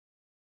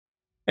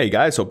Hey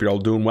guys, hope you're all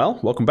doing well.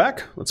 Welcome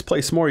back. Let's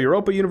play some more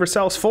Europa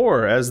Universalis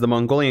IV as the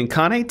Mongolian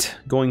Khanate,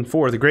 going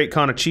for the Great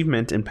Khan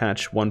achievement in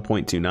patch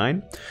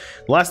 1.29.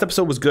 The last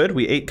episode was good.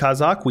 We ate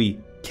Kazakh,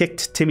 we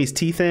kicked Timmy's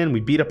teeth in, we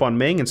beat up on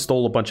Ming and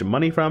stole a bunch of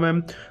money from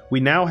him.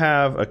 We now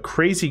have a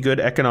crazy good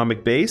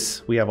economic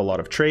base. We have a lot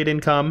of trade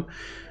income.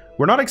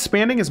 We're not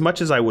expanding as much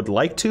as I would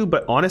like to,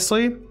 but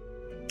honestly,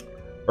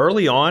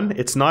 early on,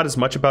 it's not as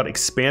much about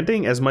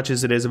expanding as much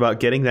as it is about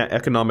getting that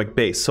economic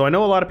base. So I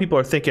know a lot of people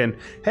are thinking,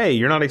 hey,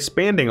 you're not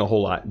expanding a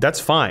whole lot. That's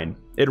fine.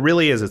 It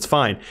really is. It's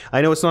fine.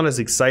 I know it's not as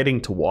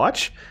exciting to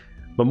watch,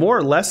 but more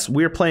or less,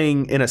 we're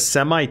playing in a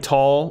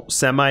semi-tall,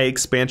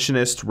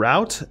 semi-expansionist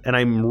route, and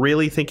I'm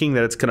really thinking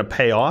that it's going to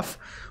pay off.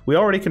 We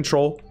already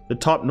control the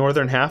top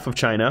northern half of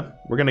China.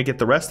 We're going to get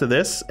the rest of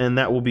this, and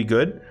that will be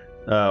good.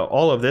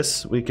 All of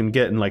this we can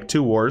get in like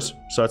 2 wars,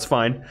 so that's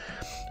fine.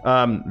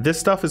 This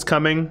stuff is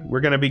coming. We're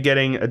going to be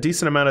getting a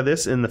decent amount of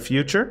this in the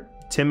future.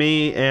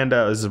 Timmy and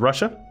this is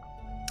Russia,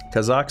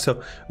 Kazakh,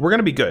 so we're going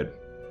to be good.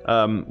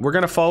 We're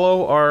going to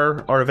follow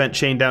our event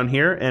chain down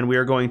here, and we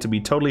are going to be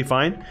totally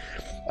fine.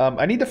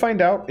 I need to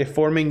find out if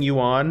forming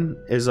Yuan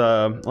is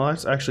well,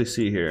 let's actually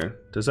see here.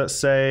 Does that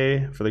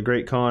say for the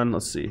Great Khan?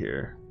 Let's see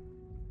here.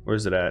 Where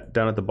is it at?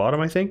 Down at the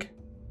bottom, I think.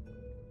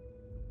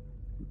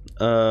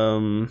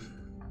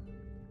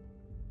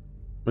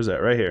 Where's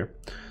that? Right here.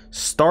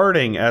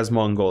 Starting as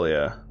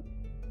Mongolia.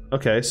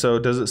 Okay, so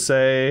does it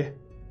say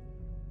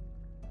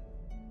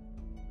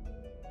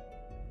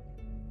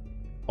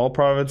all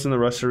province in the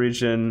Russia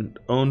region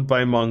owned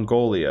by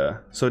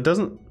Mongolia? So it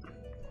doesn't.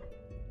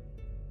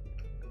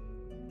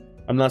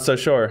 I'm not so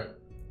sure.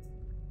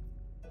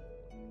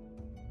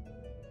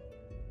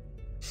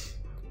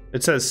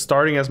 It says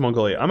starting as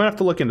Mongolia. I'm gonna have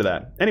to look into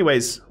that.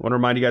 Anyways, I want to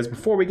remind you guys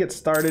before we get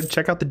started,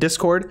 check out the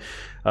Discord,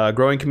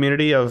 growing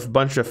community of a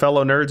bunch of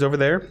fellow nerds over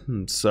there.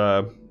 It's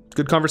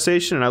good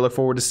conversation, and I look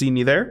forward to seeing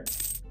you there.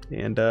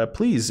 And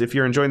please, if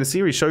you're enjoying the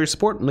series, show your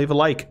support and leave a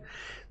like.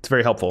 It's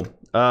very helpful.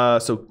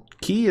 So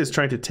Key is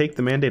trying to take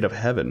the Mandate of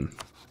Heaven.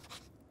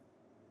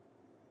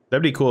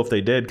 That'd be cool if they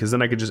did, because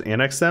then I could just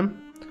annex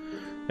them,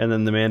 and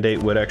then the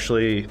mandate would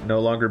actually no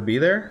longer be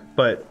there.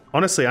 But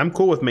honestly, I'm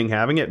cool with Ming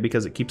having it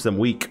because it keeps them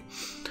weak,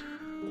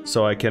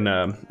 so I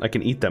can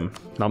eat them.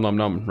 Nom nom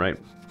nom. Right.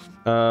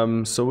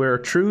 So where our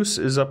truce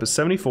is up at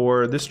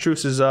 74. This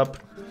truce is up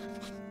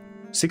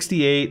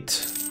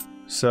 68.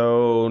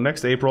 So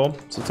next April.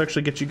 So let's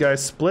actually get you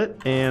guys split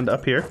and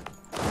up here,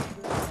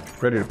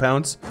 ready to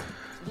pounce.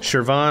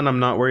 Shirvan, I'm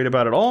not worried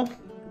about at all.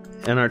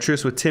 And our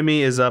truce with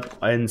Timmy is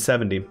up in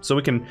 70. So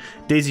we can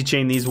daisy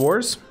chain these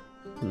wars.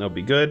 And that'll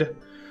be good.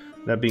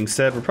 That being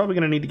said, we're probably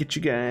gonna need to get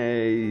you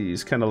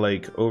guys kind of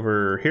like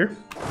over here.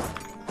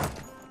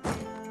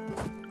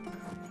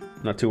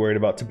 Not too worried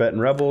about Tibetan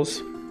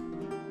rebels.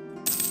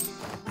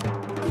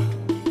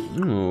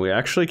 Ooh, we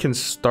actually can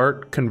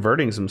start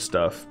converting some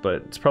stuff,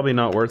 but it's probably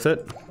not worth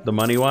it, the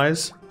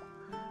money-wise.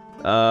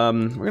 We're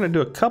gonna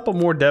do a couple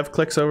more dev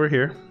clicks over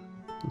here.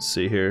 Let's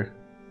see here.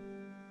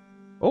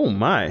 Oh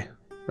my,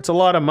 that's a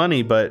lot of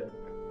money, but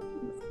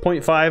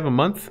 0.5 a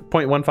month,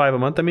 0.15 a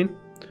month, I mean.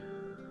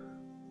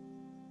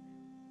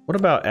 What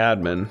about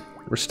admin?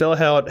 We're still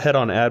ahead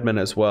on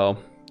admin as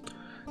well.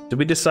 Did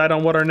we decide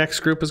on what our next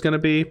group is gonna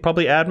be?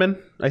 Probably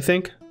admin, I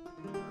think.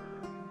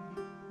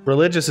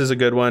 Religious is a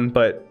good one,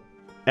 but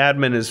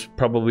admin is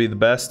probably the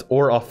best,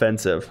 or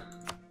offensive.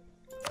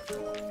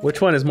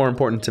 Which one is more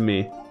important to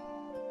me?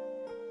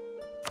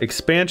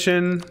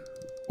 Expansion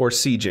or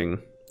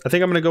sieging? I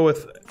think I'm gonna go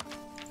with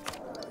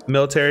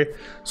military.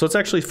 So let's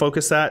actually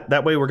focus that.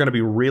 That way we're gonna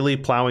be really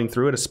plowing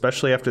through it,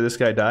 especially after this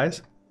guy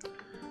dies.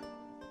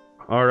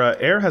 Our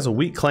heir has a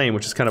weak claim,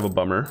 which is kind of a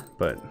bummer,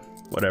 but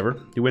whatever.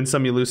 You win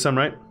some, you lose some,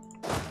 right?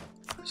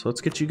 So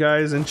let's get you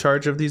guys in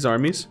charge of these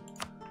armies.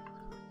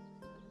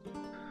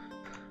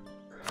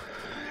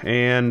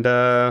 And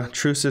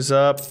truce is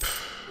up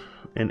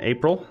in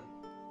April.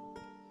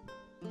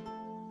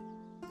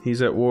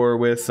 He's at war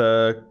with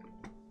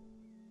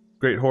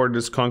Great Hoard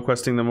is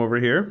conquesting them over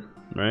here,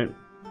 right?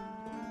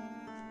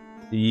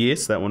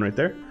 Yes, that one right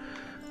there.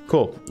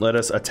 Cool. Let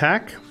us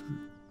attack.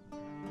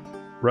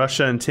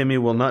 Russia and Timmy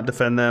will not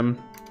defend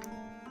them.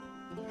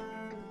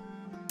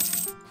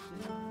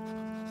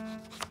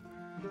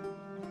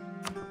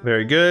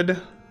 Very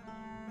good.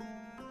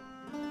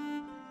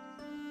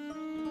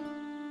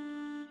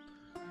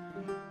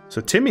 So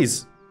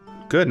Timmy's,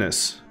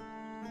 goodness,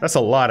 that's a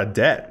lot of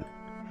debt.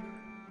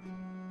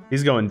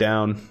 He's going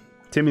down.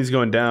 Timmy's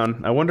going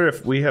down. I wonder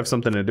if we have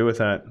something to do with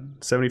that.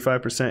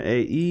 75%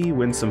 AE,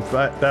 win some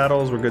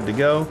battles, we're good to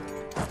go.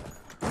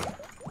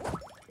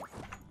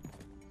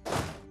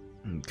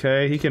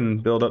 Okay, he can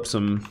build up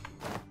some.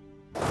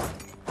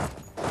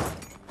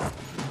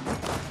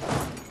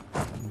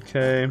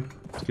 Okay,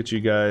 let's get you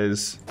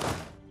guys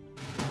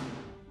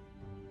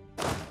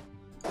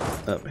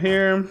up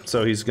here.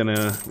 So he's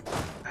gonna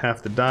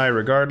have to die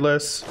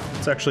regardless.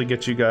 Let's actually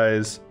get you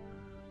guys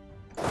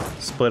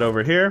split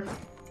over here.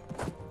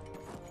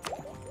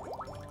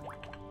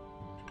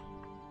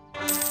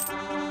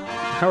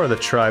 How are the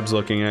tribes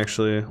looking,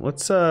 actually?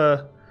 Let's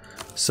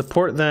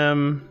Support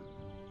them.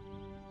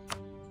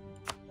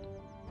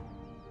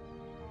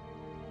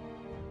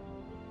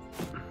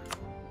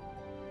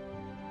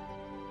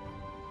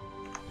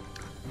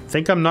 I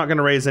think I'm not going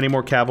to raise any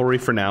more cavalry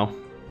for now.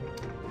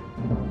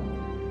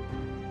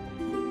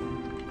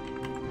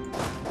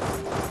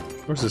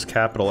 Where's his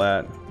capital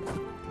at?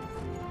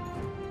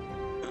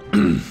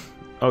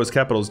 Oh, his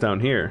capital's down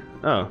here.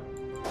 Oh.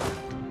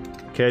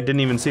 Okay, I didn't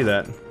even see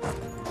that.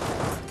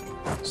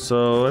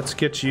 So let's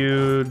get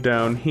you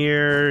down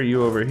here,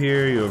 you over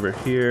here, you over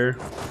here.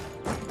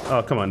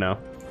 Oh, come on now.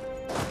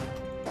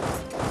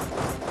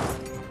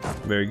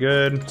 Very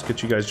good. Let's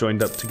get you guys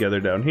joined up together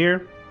down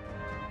here.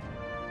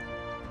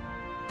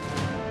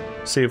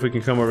 See if we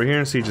can come over here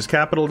and siege his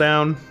capital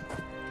down.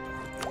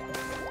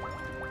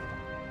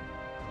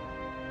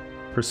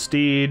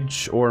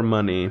 Prestige or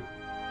money?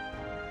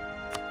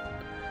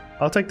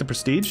 I'll take the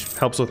prestige.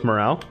 Helps with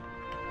morale.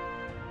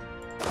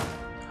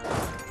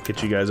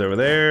 Get you guys over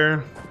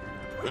there.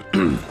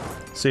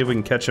 See if we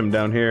can catch him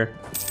down here.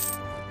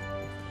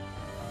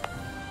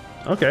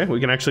 Okay, we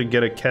can actually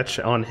get a catch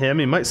on him.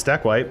 He might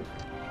stack wipe.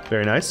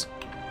 Very nice.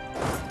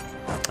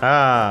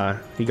 Ah,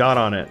 he got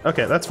on it.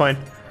 Okay, that's fine.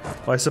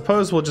 Well, I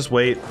suppose we'll just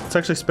wait. Let's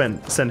actually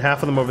send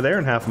half of them over there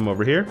and half of them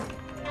over here.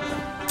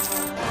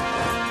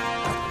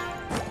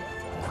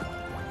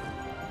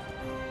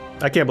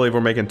 I can't believe we're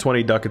making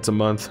 20 ducats a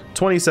month.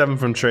 27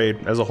 from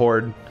trade as a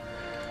hoard.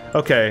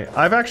 Okay,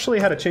 I've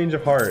actually had a change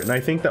of heart, and I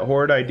think that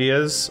hoard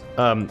ideas,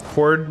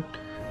 hoard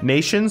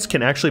nations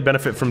can actually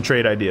benefit from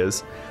trade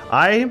ideas.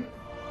 I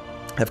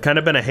have kind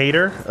of been a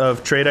hater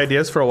of trade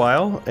ideas for a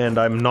while, and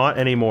I'm not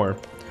anymore.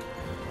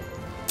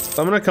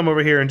 I'm gonna come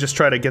over here and just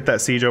try to get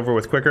that siege over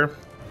with quicker.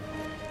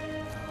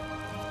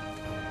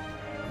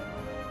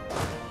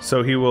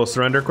 So he will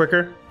surrender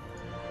quicker.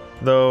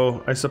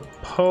 Though, I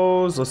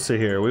suppose, let's see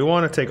here, we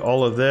want to take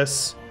all of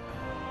this,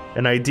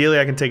 and ideally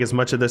I can take as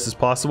much of this as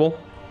possible.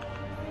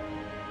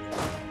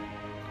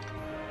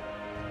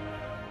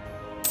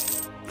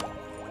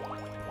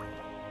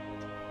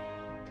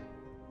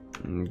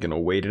 I'm gonna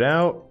wait it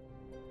out.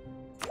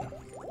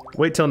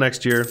 Wait till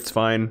next year, it's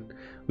fine.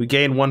 We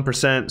gain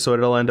 1%, so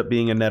it'll end up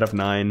being a net of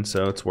 9,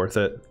 so it's worth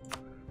it.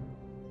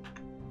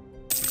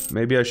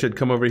 Maybe I should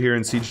come over here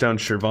and siege down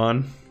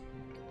Shirvan.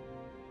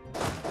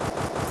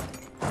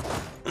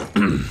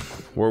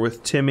 War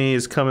with Timmy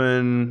is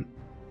coming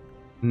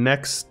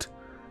next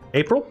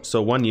April,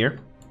 so 1 year.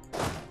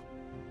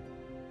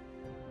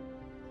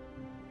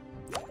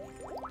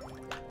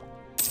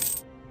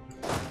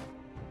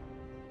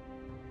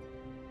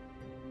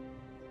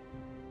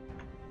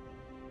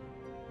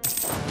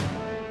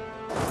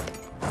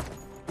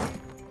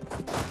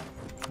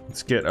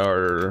 Let's get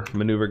our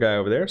maneuver guy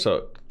over there, so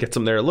it gets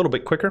him there a little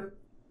bit quicker.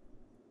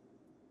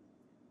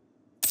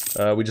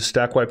 We just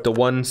stack wiped the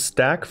 1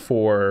 stack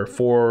for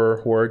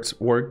 4 hoard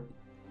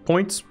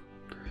points.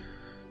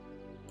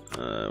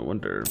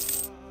 Wonder...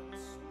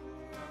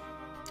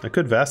 I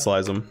could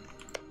vassalize him.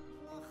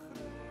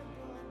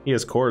 He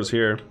has cores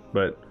here,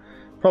 but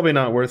probably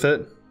not worth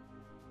it.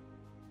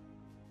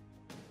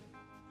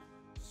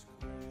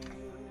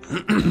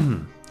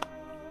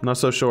 Not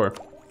so sure.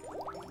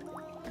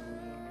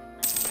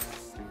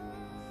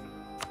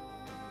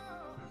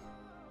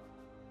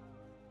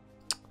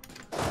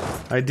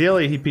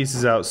 Ideally, he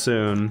pieces out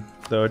soon,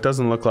 though it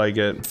doesn't look like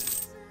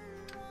it.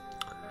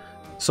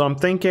 So I'm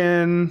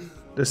thinking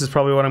this is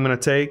probably what I'm going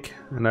to take,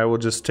 and I will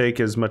just take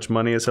as much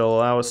money as he'll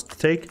allow us to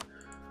take.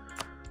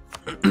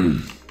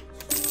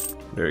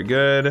 Very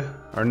good.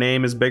 Our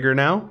name is bigger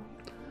now,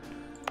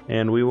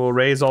 and we will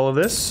raise all of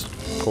this.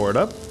 Pour it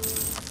up.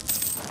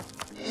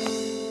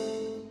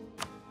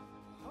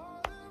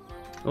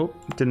 Oh,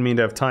 didn't mean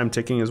to have time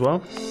ticking as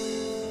well.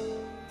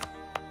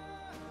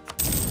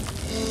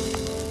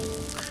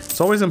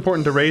 It's always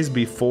important to raise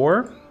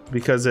before,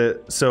 because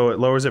it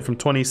lowers it from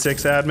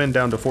 26 admin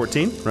down to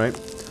 14, right?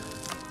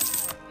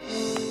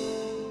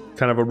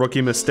 Kind of a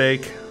rookie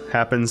mistake,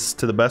 happens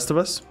to the best of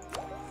us.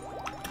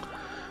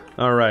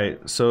 All right,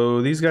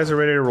 so these guys are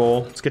ready to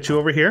roll. Let's get you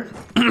over here.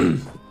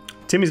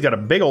 Timmy's got a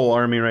big old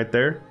army right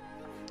there.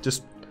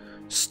 Just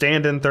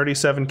standing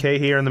 37k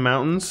here in the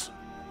mountains.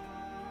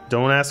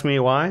 Don't ask me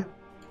why.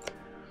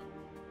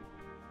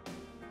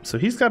 So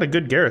he's got a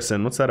good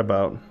garrison. What's that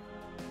about?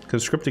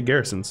 Conscripted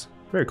garrisons.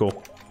 Very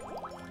cool.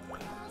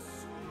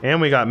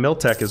 And we got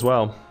Miltech as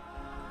well.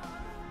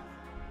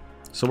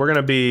 So we're going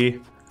to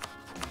be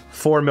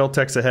 4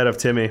 Miltechs ahead of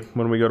Timmy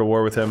when we go to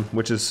war with him,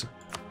 which is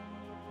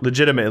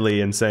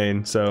legitimately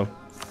insane. So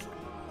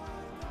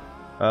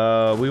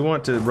we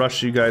want to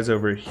rush you guys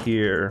over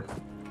here.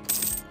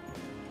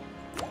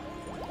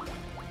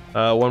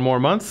 1 more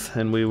month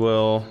and we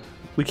will...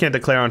 We can't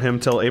declare on him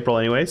till April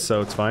anyway,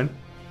 so it's fine.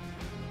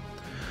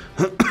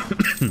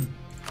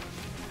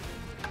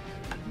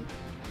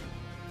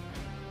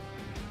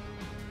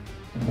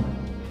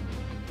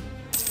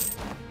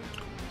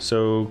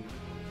 So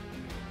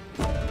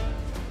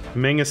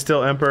Ming is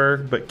still emperor,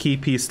 but Qi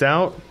pieced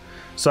out.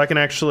 So I can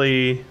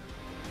actually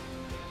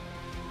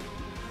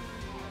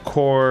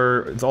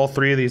core all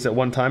 3 of these at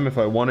one time if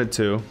I wanted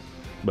to.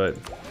 but...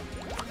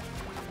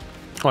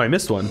 Oh, I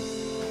missed one.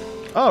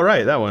 Oh,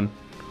 right, that one.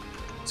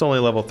 It's only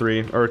level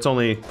 3, or it's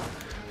only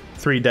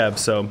 3 dev,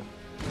 so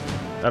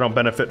I don't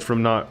benefit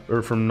from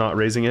not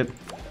raising it.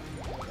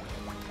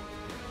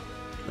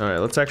 Alright,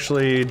 let's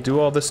actually do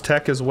all this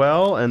tech as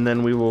well, and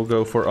then we will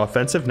go for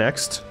offensive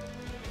next.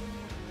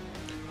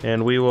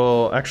 And we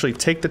will actually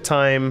take the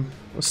time...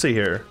 Let's see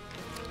here.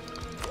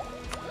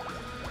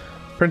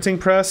 Printing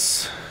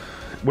press.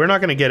 We're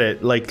not going to get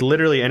it, like,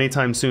 literally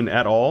anytime soon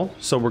at all,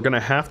 so we're going to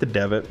have to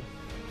dev it.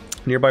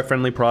 Nearby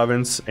friendly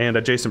province and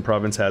adjacent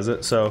province has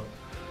it, so...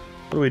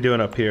 What are we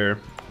doing up here?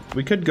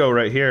 We could go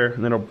right here,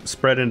 and then it'll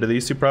spread into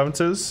these 2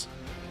 provinces.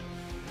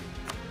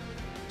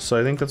 So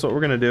I think that's what we're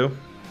going to do.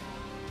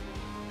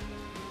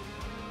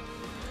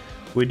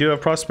 We do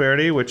have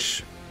prosperity,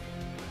 which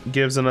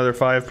gives another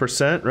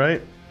 5%,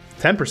 right?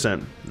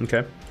 10%,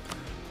 okay.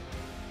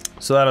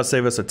 So that'll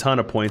save us a ton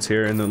of points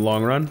here in the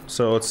long run.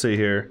 So let's see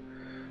here.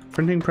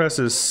 Printing press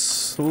is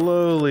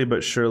slowly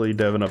but surely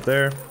deving up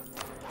there.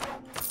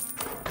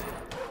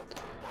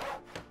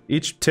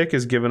 Each tick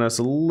is giving us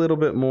a little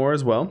bit more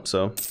as well,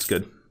 so it's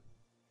good.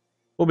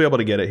 We'll be able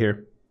to get it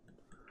here.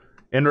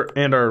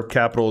 And our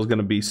capital is going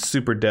to be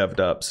super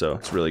dev'd up, so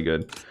it's really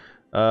good.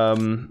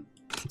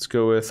 Let's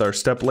go with our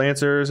Steppe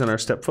Lancers and our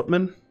Steppe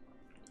Footmen.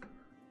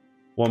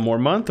 1 more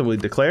month and we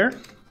declare.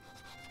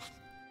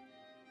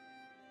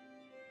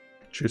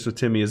 Truce with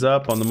Timmy is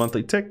up on the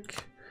monthly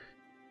tick.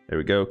 There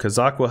we go.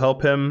 Kazakh will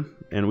help him,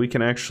 and we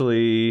can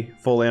actually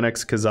full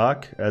annex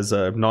Kazakh as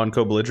a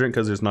non-co-belligerent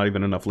because there's not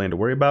even enough land to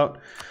worry about.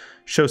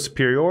 Show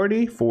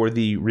superiority for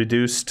the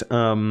reduced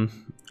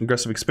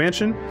aggressive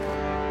expansion.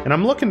 And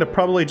I'm looking to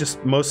probably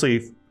just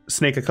mostly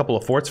snake a couple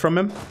of forts from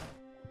him.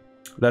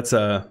 That's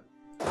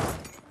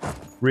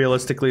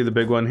realistically the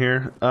big one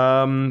here.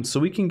 So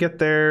we can get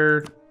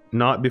there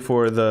not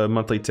before the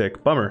monthly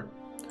tick. Bummer.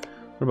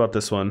 What about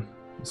this one?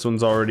 This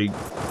one's already...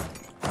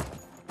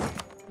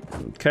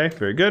 Okay,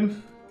 very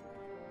good.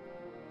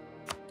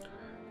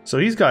 So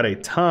he's got a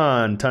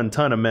ton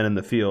of men in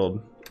the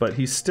field, but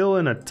he's still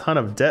in a ton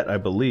of debt, I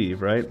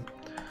believe, right?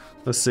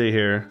 Let's see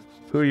here.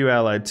 Who are you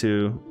allied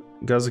to?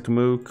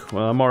 Gazakamuk.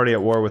 Well, I'm already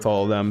at war with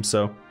all of them,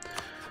 so...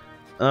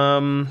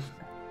 So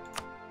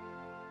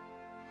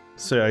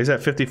yeah, he's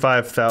at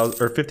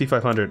 55,000 or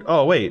 5,500.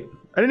 Oh wait,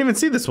 I didn't even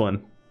see this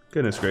one.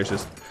 Goodness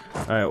gracious.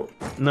 Alright,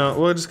 no,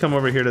 we'll just come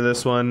over here to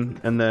this one,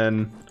 and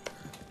then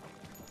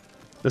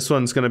this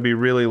one's gonna be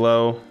really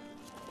low.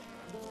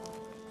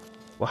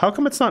 Well, how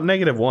come it's not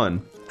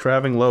 -1 for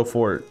having low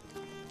fort?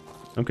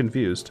 I'm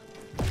confused.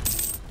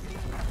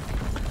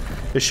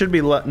 It should be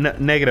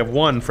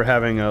 -1 for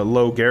having a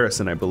low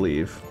garrison, I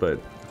believe, but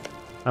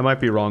I might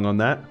be wrong on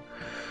that.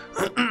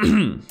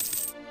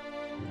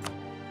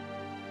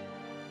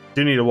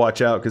 Do need to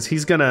watch out, because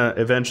he's gonna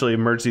eventually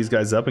merge these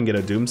guys up and get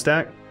a doom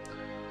stack.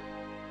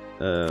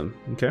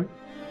 Okay.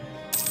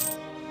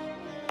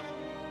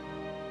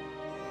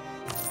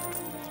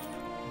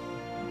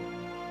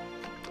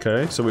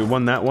 Okay, so we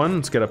won that one.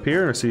 Let's get up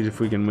here and see if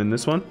we can win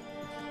this one.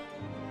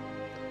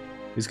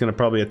 He's gonna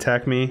probably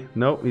attack me.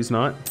 Nope, he's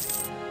not.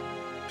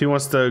 If he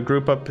wants to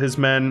group up his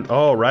men...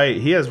 Oh, right.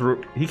 He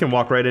can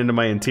walk right into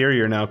my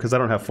interior now, because I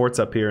don't have forts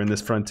up here in this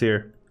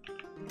frontier.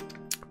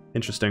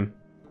 Interesting.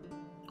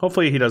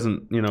 Hopefully he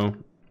doesn't, you know,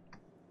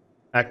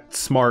 act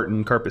smart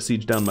and carpet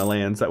siege down my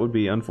lands. That would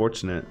be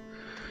unfortunate.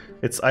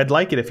 I'd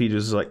like it if he just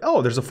was like,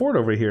 oh, there's a fort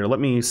over here. Let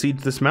me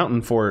siege this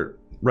mountain fort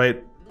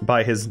right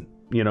by his,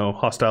 you know,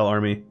 hostile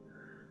army.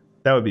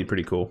 That would be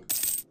pretty cool.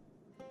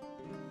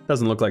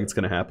 Doesn't look like it's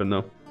gonna happen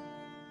though.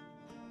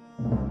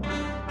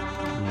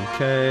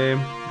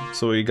 Okay,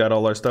 so we got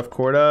all our stuff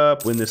cored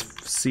up. Win this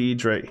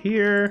siege right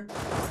here.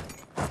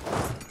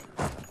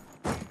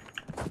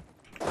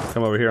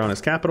 Come over here on his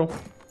capital.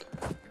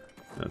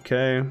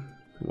 Okay,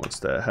 he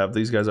wants to have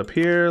these guys up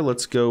here.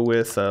 Let's go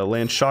with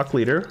Land Shock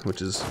Leader,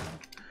 which is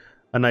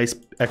a nice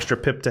extra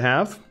pip to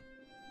have.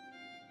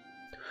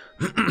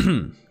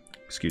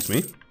 Excuse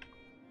me.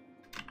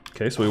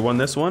 Okay, so we won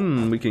this one,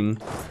 and we can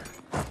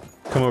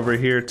come over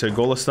here to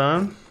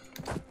Golistan.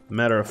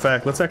 Matter of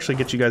fact, let's actually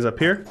get you guys up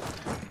here.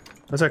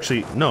 Let's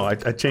actually, no, I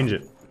change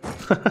it.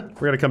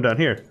 We're gonna come down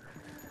here.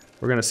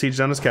 We're gonna siege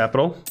down his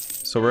capital.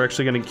 So we're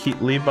actually gonna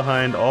leave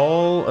behind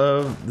all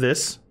of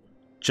this.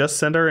 Just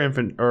send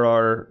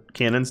our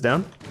cannons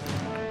down.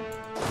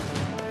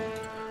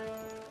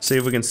 See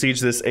if we can siege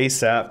this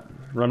ASAP.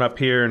 Run up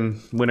here and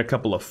win a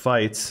couple of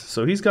fights.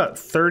 So he's got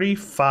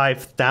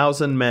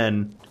 35,000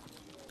 men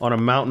on a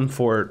mountain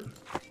fort.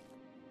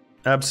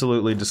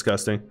 Absolutely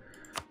disgusting.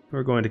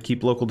 We're going to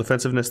keep local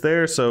defensiveness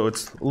there, so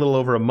it's a little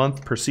over a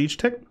month per siege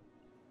tick.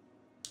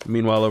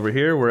 Meanwhile, over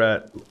here, we're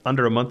at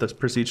under a month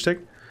per siege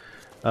tick.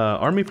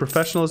 Army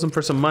professionalism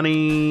for some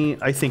money,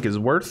 I think is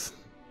worth.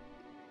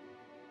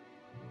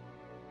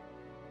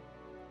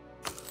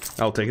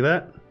 I'll take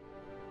that.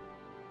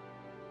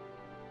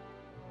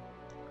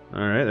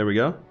 Alright, there we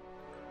go.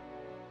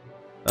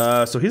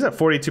 So he's at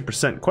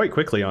 42% quite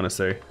quickly,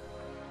 honestly.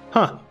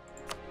 Huh.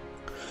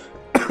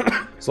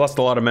 He's lost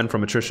a lot of men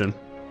from attrition.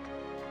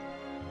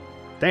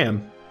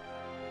 Damn.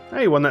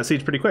 Hey, won that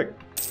siege pretty quick.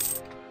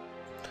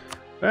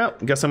 Well,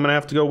 guess I'm gonna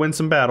have to go win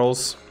some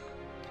battles.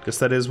 Guess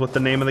that is what the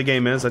name of the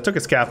game is. I took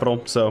his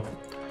capital, so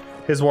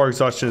his war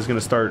exhaustion is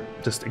gonna start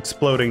just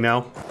exploding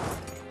now.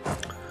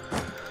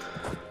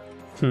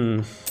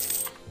 And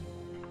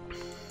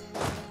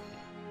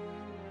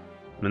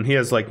he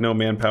has like no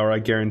manpower, I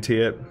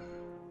guarantee it.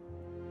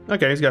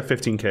 Okay, he's got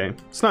 15k.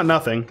 It's not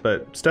nothing,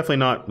 but it's definitely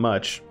not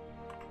much.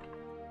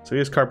 So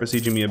he is carpet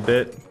sieging me a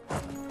bit.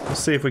 Let's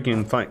see if we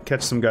can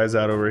catch some guys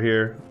out over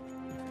here.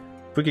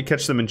 If we could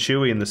catch them in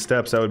Chewy in the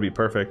steppes, that would be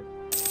perfect.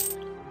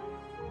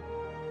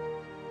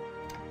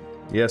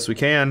 Yes, we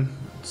can.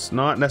 It's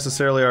not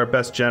necessarily our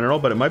best general,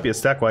 but it might be a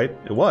stack wipe.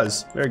 It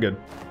was. Very good.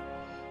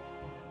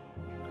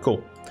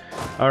 Cool.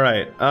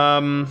 Alright,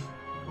 I'm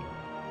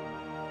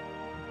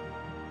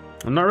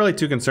not really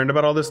too concerned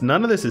about all this.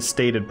 None of this is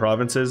stated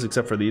provinces,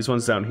 except for these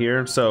ones down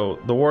here. So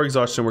the war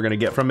exhaustion we're going to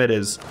get from it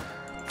is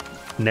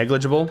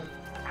negligible.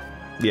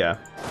 Yeah.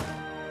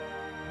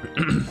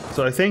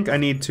 So I think I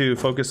need to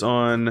focus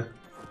on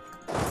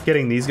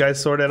getting these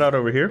guys sorted out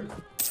over here.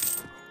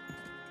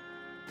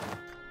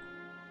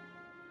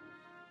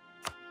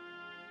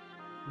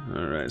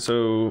 Alright,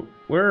 so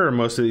where are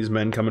most of these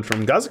men coming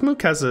from?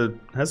 Gazakmuk has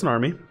an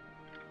army.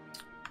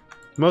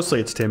 Mostly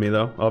it's Timmy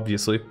though,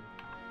 obviously.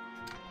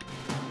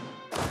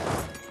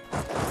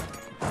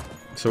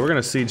 So we're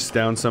gonna siege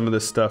down some of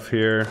this stuff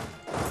here.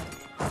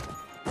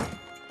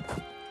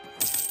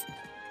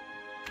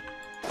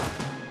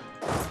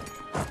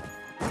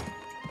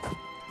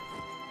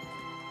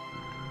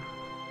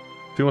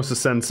 If he wants to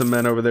send some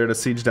men over there to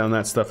siege down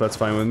that stuff, that's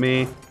fine with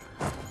me.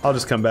 I'll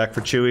just come back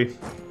for Chewy.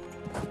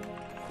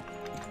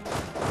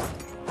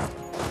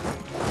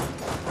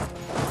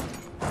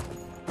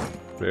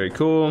 Very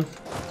cool.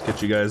 Let's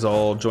get you guys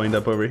all joined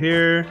up over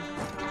here.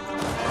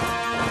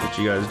 Get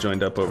you guys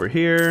joined up over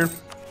here.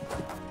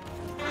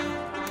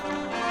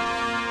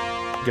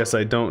 Guess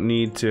I don't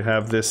need to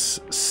have this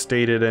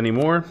stated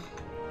anymore,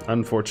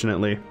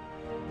 unfortunately.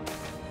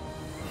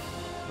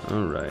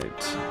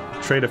 Alright.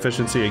 Trade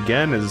efficiency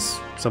again is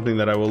something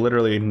that I will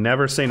literally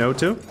never say no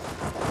to.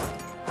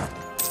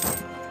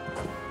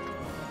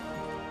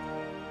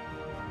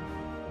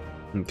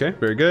 Okay,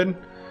 very good.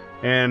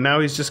 And now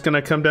he's just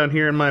gonna come down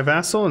here in my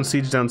vassal and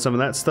siege down some of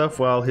that stuff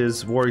while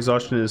his war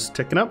exhaustion is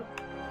ticking up.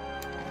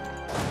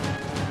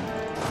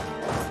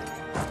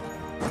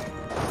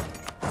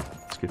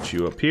 Let's get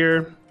you up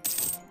here.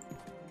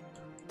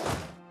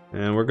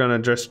 And we're gonna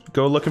just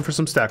go looking for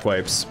some stack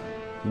wipes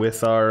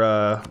with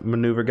our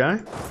maneuver guy.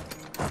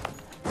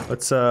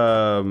 Let's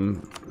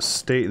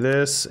state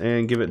this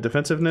and give it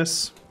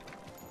defensiveness.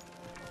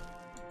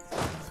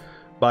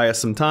 Buy us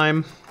some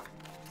time.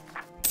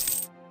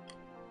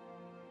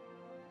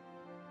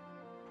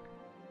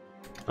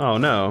 Oh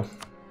no.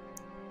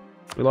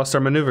 We lost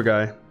our maneuver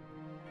guy.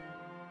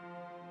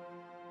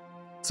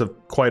 It's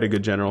quite a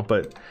good general,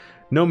 but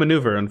no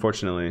maneuver,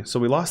 unfortunately.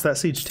 So we lost that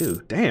siege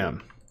too.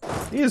 Damn.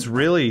 He is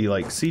really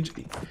like he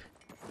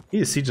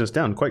is sieging us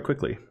down quite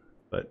quickly,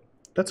 but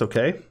that's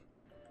okay.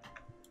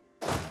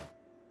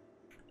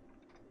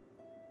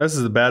 This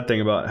is the bad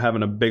thing about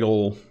having a big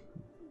ol'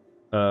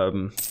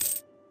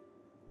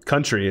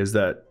 country, is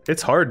that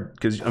it's hard,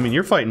 because I mean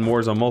you're fighting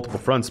wars on multiple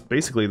fronts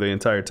basically the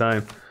entire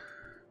time.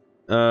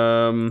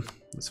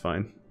 That's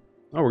fine.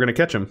 Oh, we're gonna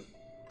catch him.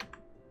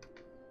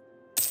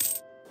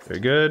 Very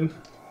good.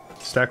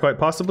 Stack wipe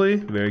possibly.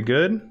 Very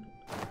good.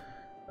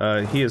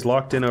 He is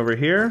locked in over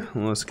here.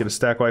 Let's get a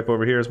stack wipe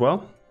over here as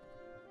well.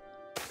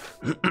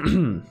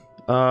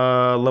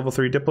 Level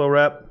 3 Diplo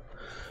rep.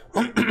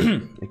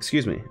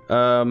 Excuse me.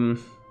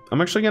 I'm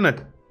actually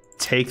gonna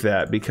take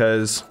that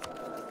because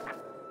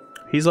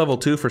he's level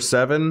 2 for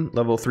 7,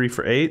 level 3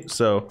 for 8,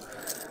 so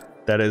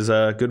that is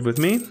good with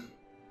me.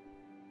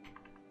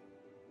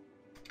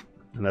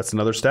 And that's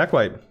another stack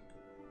wipe.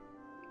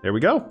 There we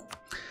go.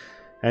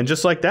 And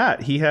just like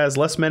that, he has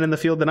less men in the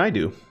field than I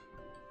do.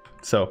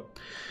 So,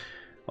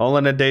 all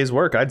in a day's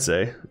work, I'd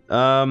say.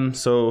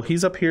 So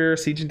he's up here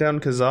sieging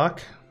down Kazakh.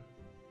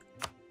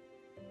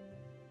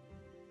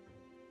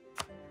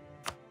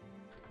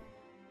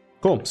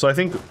 Cool. So I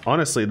think,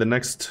 honestly, the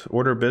next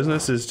order of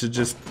business is to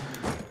just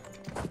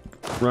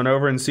run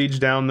over and siege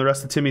down the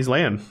rest of Timmy's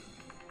land.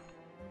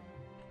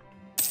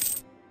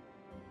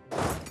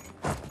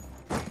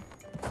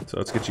 So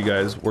let's get you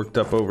guys worked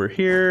up over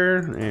here,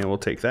 and we'll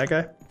take that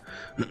guy.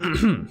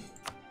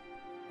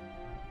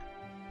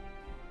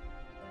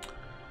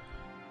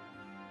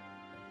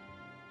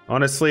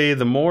 Honestly,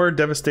 the more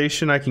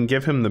devastation I can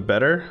give him, the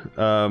better.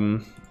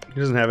 He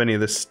doesn't have any of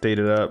this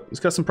stated up.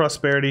 He's got some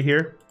prosperity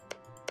here.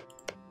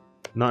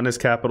 Not in his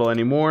capital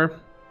anymore,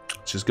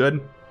 which is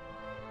good.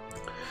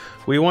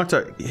 We want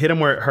to hit him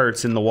where it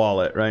hurts in the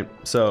wallet, right?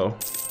 So,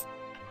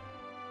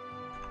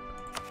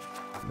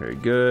 very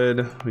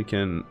good. We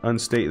can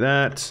unstate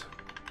that.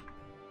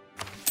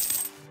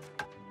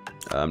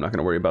 I'm not going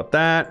to worry about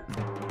that.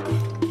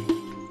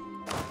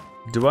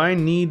 Do I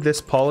need this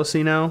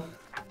policy now?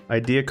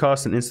 Idea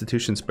cost and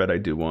institution spread I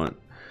do want.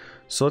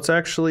 So let's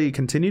actually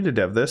continue to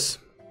dev this.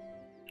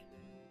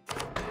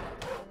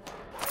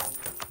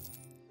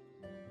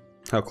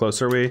 How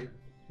close are we?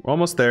 We're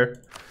almost there.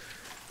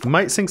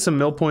 Might sink some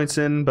mill points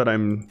in, but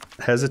I'm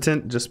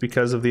hesitant just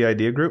because of the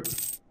idea group.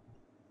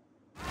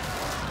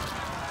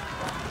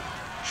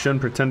 Shun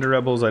Pretender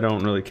Rebels I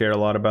don't really care a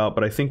lot about,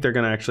 but I think they're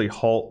going to actually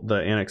halt the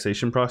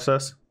annexation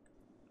process.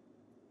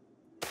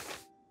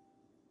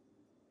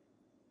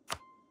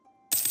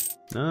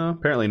 No,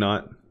 apparently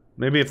not.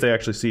 Maybe if they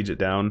actually siege it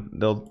down,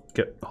 they'll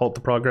halt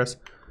the progress.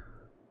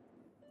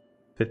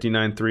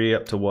 59-3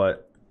 up to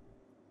what?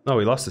 Oh,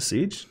 we lost the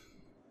siege?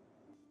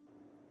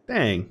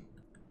 Dang.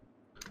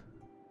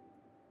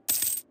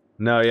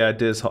 No, yeah, it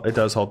does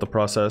halt the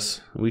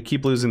process. We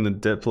keep losing the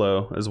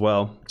Diplo as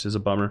well, which is a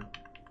bummer.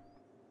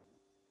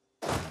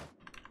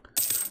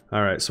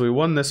 Alright, so we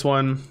won this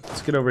one.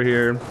 Let's get over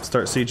here,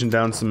 start sieging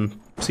down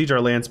siege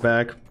our lands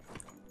back.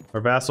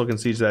 Our vassal can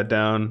siege that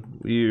down.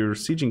 We're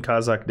sieging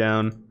Kazakh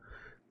down.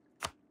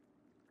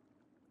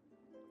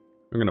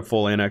 We're gonna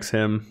full annex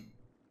him.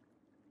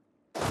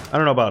 I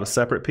don't know about a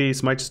separate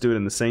piece, might just do it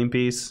in the same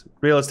piece.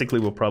 Realistically,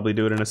 we'll probably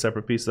do it in a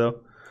separate piece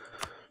though.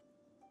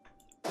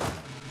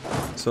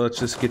 So let's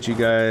just get you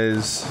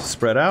guys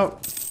spread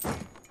out.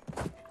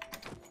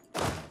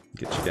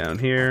 Get you down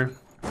here.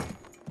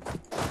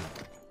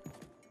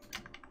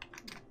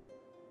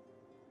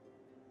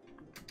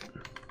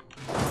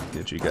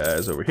 Get you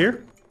guys over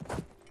here.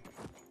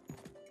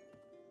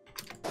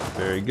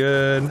 Very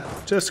good.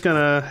 Just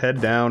gonna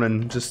head down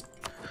and just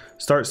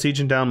start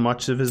sieging down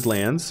much of his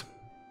lands.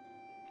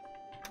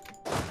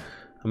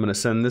 I'm gonna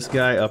send this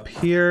guy up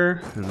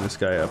here and this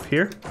guy up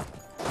here.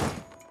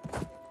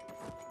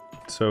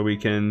 So we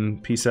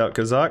can peace out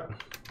Kazakh.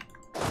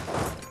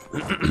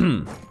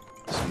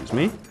 Excuse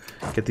me.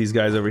 Get these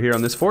guys over here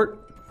on this fort.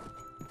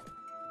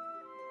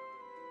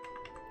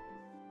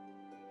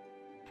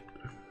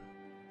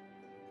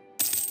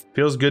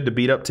 Feels good to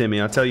beat up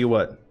Timmy, I'll tell you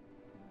what.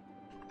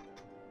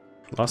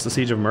 Lost the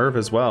siege of Merv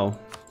as well.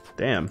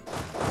 Damn.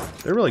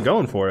 They're really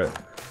going for it.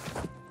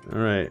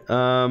 Alright,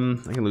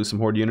 I can lose some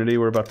horde unity.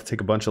 We're about to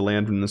take a bunch of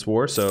land from this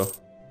war, so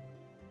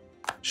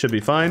should be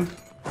fine.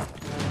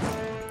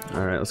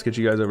 Alright, let's get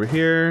you guys over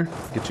here.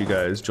 Get you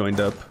guys joined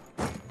up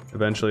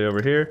eventually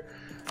over here.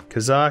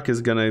 Kazakh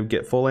is gonna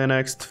get full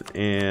annexed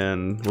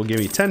and will give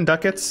me 10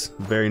 ducats.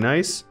 Very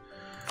nice.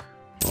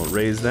 I'll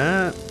raise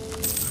that.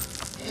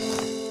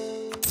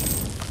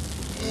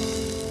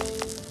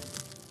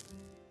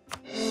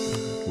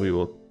 We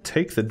will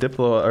take the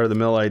Diplo or the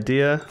mill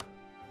idea.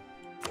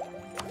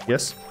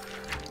 Yes.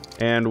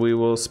 And we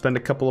will spend a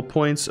couple of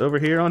points over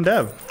here on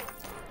dev.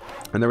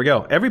 And there we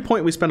go. Every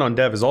point we spend on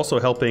dev is also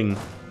helping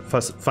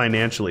us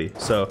financially.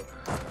 So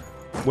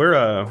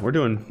we're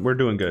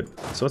doing good.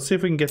 So let's see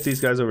if we can get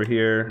these guys over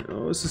here.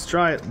 Oh, this is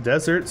dry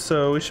desert,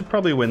 so we should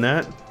probably win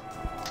that.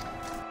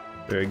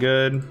 Very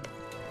good.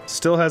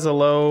 Still has a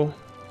low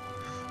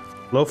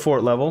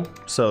fort level,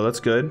 so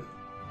that's good.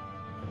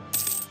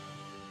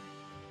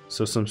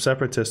 So some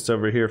separatists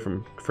over here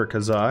for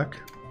Kazakh.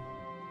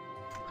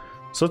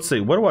 So let's see,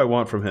 what do I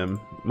want from him?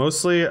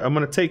 Mostly, I'm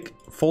gonna take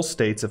full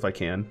states if I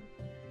can.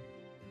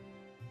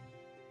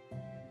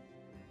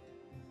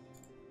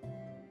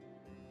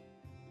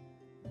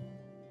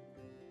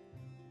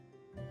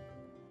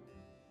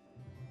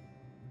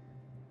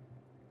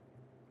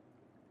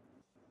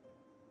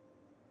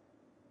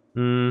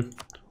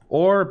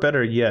 Or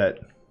better yet,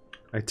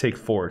 I take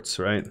forts,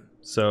 right?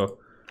 So,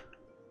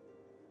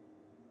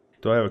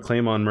 do I have a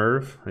claim on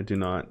Merv? I do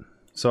not.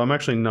 So I'm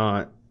actually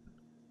not.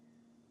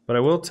 But I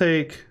will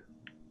take...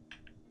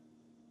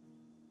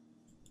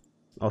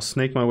 I'll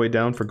snake my way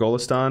down for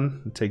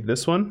Golistan and take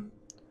this one.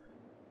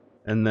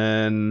 And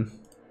then...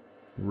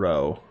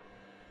 Row.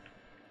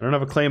 I don't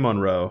have a claim on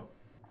Row.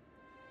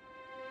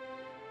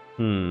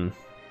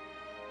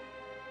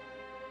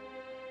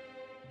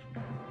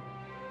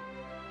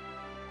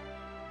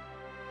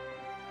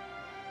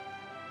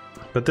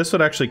 But this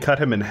would actually cut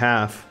him in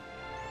half.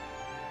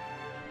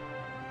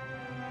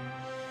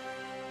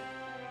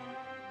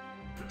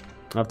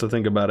 I'll have to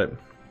think about it.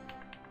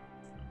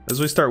 As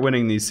we start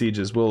winning these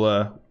sieges,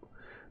 we'll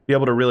be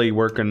able to really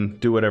work and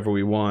do whatever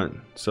we want.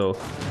 So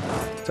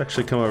let's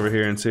actually come over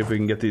here and see if we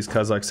can get these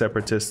Kazakh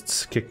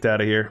separatists kicked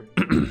out of here.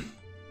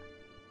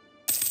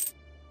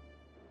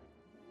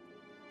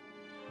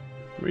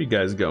 Where are you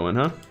guys going,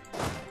 huh?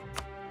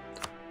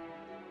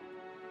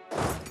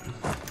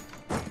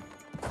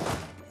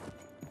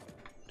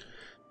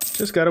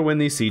 Just gotta win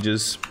these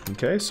sieges.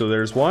 Okay, so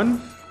there's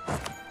one.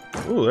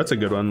 Ooh, that's a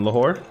good one.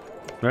 Lahore,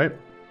 right?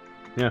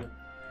 Yeah.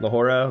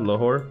 Lahore.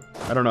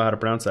 I don't know how to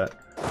pronounce that.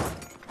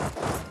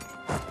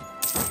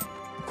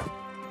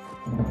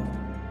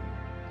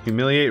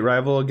 Humiliate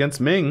rival against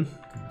Ming.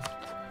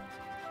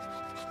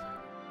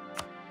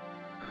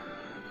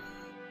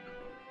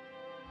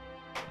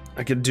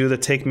 I could do the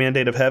take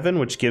Mandate of Heaven,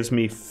 which gives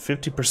me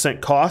 50%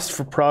 cost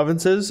for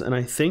provinces, and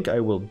I think I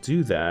will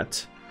do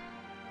that.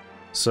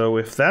 So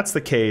if that's the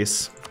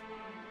case,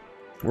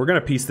 we're gonna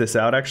piece this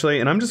out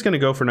actually, and I'm just gonna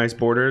go for nice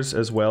borders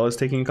as well as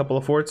taking a couple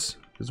of forts,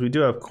 because we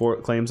do have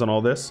claims on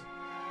all this.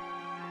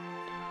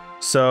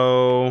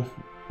 So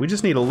We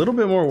just need a little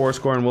bit more war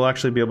score and we'll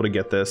actually be able to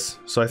get this.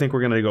 So I think we're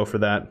going to go for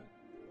that.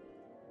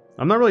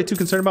 I'm not really too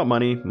concerned about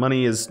money.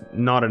 Money is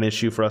not an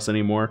issue for us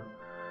anymore.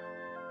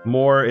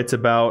 More, it's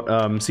about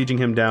sieging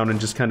him down and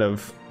just kind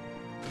of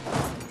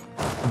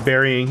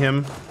burying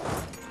him.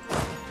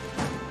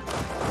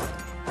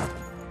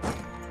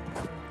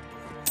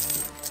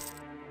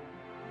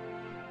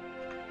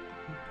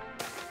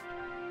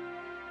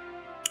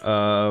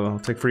 I'll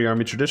take free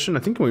army tradition. I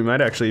think we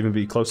might actually even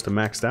be close to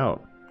maxed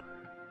out.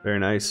 Very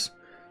nice.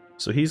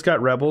 So he's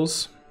got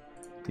rebels.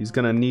 He's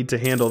gonna need to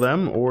handle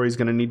them, or he's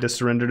gonna need to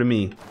surrender to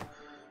me.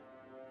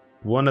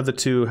 One of the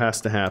two has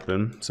to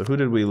happen. So who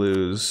did we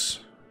lose?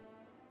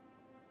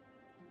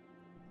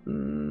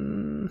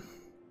 Don't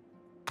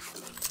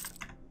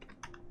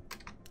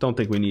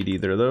think we need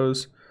either of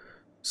those.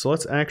 So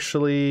let's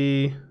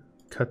actually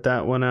cut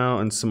that one out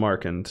and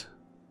Samarkand.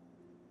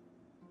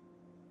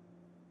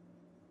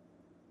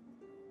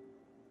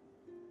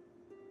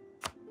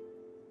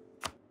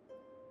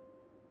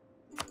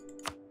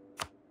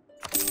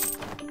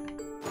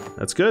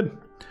 That's good.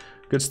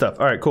 Good stuff.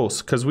 All right, cool.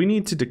 Because we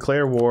need to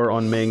declare war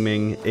on Meng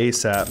Meng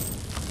ASAP.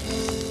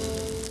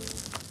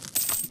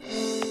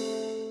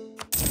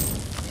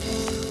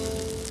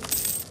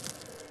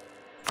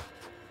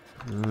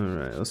 All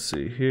right, let's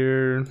see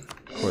here.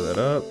 Core that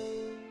up.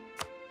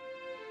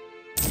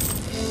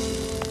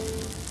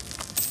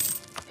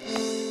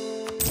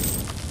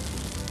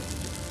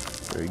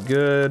 Very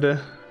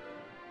good.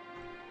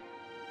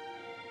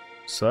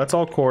 So that's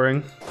all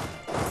coring.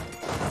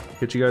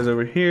 Get you guys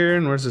over here,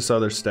 and where's this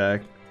other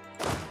stack?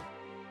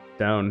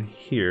 Down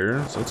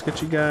here. So let's get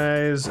you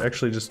guys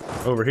actually just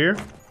over here.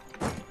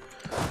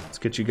 Let's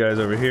get you guys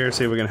over here,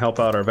 see if we can help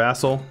out our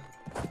vassal.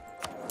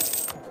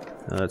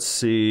 Let's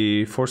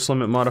see, force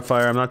limit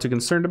modifier I'm not too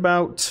concerned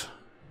about.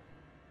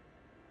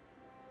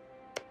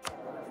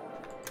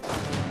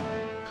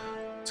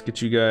 Let's get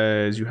you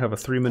guys, you have a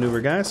 3 maneuver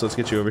guy, so let's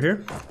get you over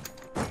here.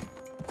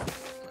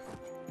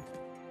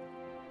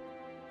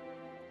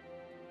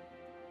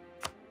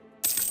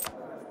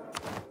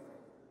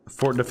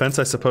 Fort defense,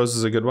 I suppose,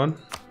 is a good one.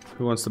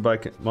 Who wants to buy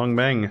Meng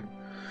Meng?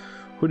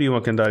 Who do you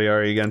want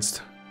Kandariari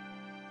against?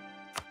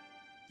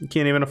 You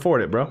can't even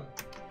afford it, bro.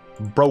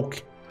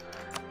 Broke.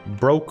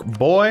 Broke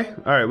boy.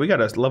 Alright, we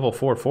got a level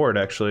 4 fort,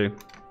 actually.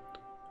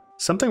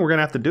 Something we're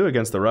gonna have to do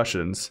against the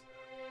Russians.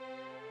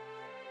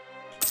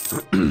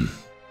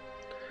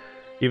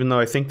 Even though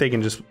I think they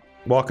can just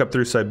walk up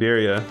through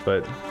Siberia,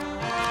 but...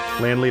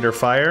 Land leader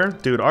fire?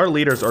 Dude, our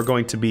leaders are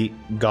going to be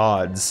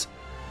gods.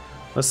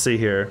 Let's see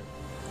here.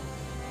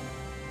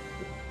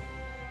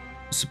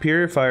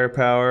 Superior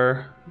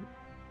firepower.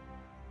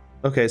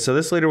 Okay, so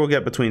this leader will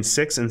get between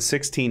 6 and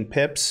 16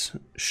 pips.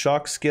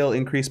 Shock skill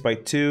increased by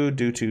 2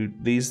 due to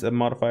these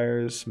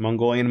modifiers.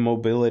 Mongolian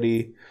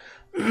mobility.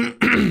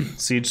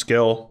 Siege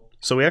skill.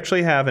 So we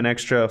actually have an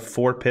extra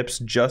 4 pips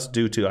just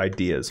due to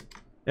ideas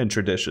and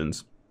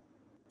traditions.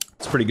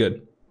 It's pretty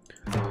good.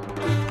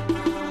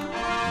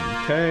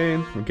 Okay,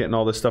 we're getting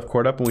all this stuff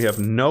cored up and we have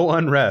no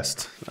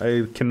unrest.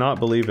 I cannot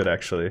believe it,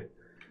 actually.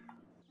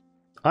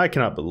 I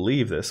cannot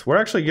believe this. We're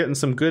actually getting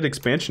some good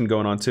expansion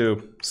going on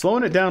too.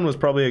 Slowing it down was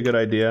probably a good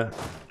idea.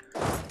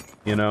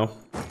 You know,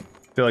 I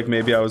feel like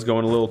maybe I was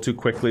going a little too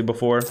quickly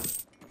before.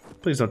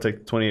 Please don't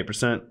take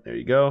 28%. There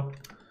you go.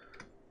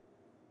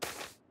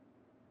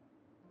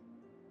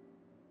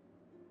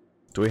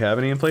 Do we have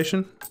any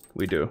inflation?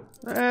 We do.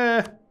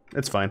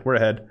 It's fine. We're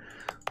ahead.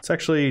 Let's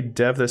actually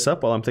dev this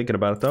up while I'm thinking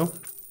about it though.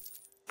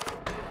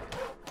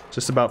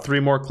 Just about 3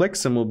 more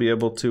clicks and we'll be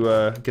able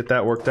to get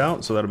that worked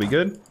out, so that'll be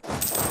good.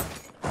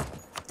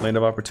 Land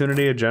of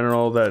Opportunity, a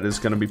general that is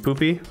going to be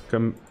poopy,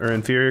 or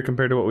inferior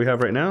compared to what we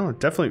have right now.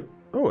 Definitely.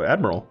 Oh,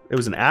 Admiral. It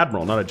was an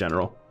Admiral, not a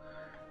General.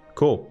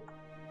 Cool.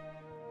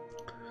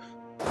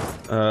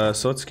 So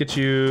let's get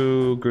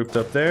you grouped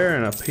up there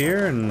and up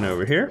here and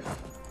over here.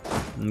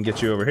 And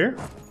get you over here.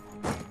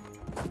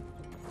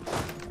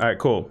 Alright,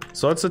 cool.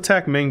 So let's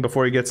attack Ming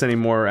before he gets any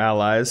more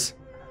allies.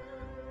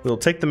 We'll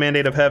take the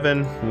Mandate of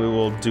Heaven. We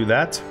will do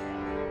that.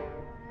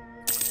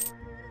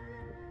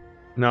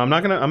 Now I'm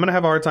gonna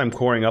have a hard time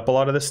coring up a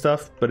lot of this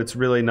stuff, but it's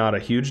really not a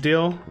huge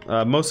deal.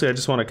 Mostly I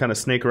just want to kind of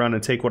snake around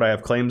and take what I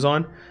have claims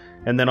on,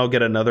 and then I'll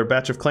get another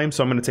batch of claims,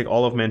 so I'm gonna take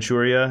all of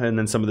Manchuria and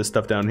then some of this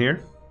stuff down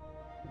here.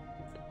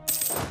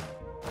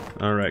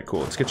 Alright, cool.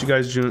 Let's get you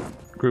guys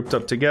grouped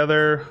up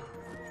together.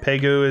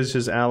 Pegu is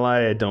his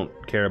ally. I don't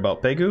care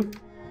about Pegu.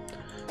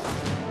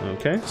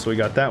 Okay, so we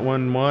got that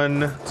one.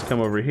 Let's come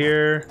over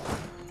here.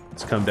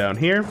 Let's come down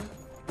here.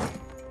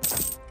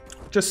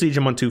 Just siege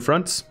him on 2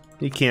 fronts.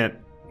 He can't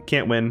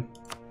win.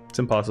 It's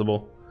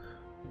impossible.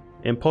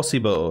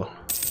 Impossible.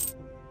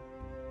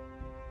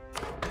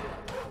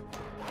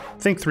 I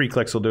think 3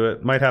 clicks will do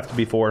it. Might have to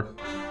be 4.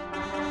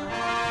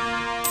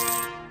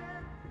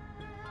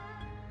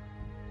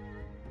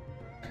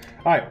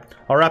 Alright,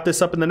 I'll wrap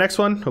this up in the next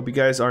one. Hope you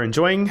guys are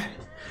enjoying.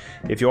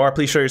 If you are,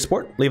 please show your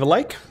support. Leave a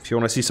like. If you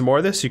want to see some more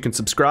of this, you can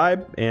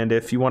subscribe. And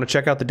if you want to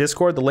check out the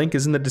Discord, the link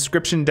is in the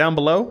description down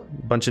below.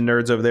 A bunch of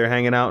nerds over there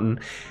hanging out, and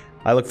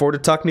I look forward to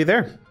talking to you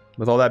there.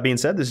 with all that being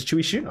said, this is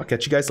Chewy Shoot. I'll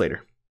catch you guys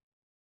later.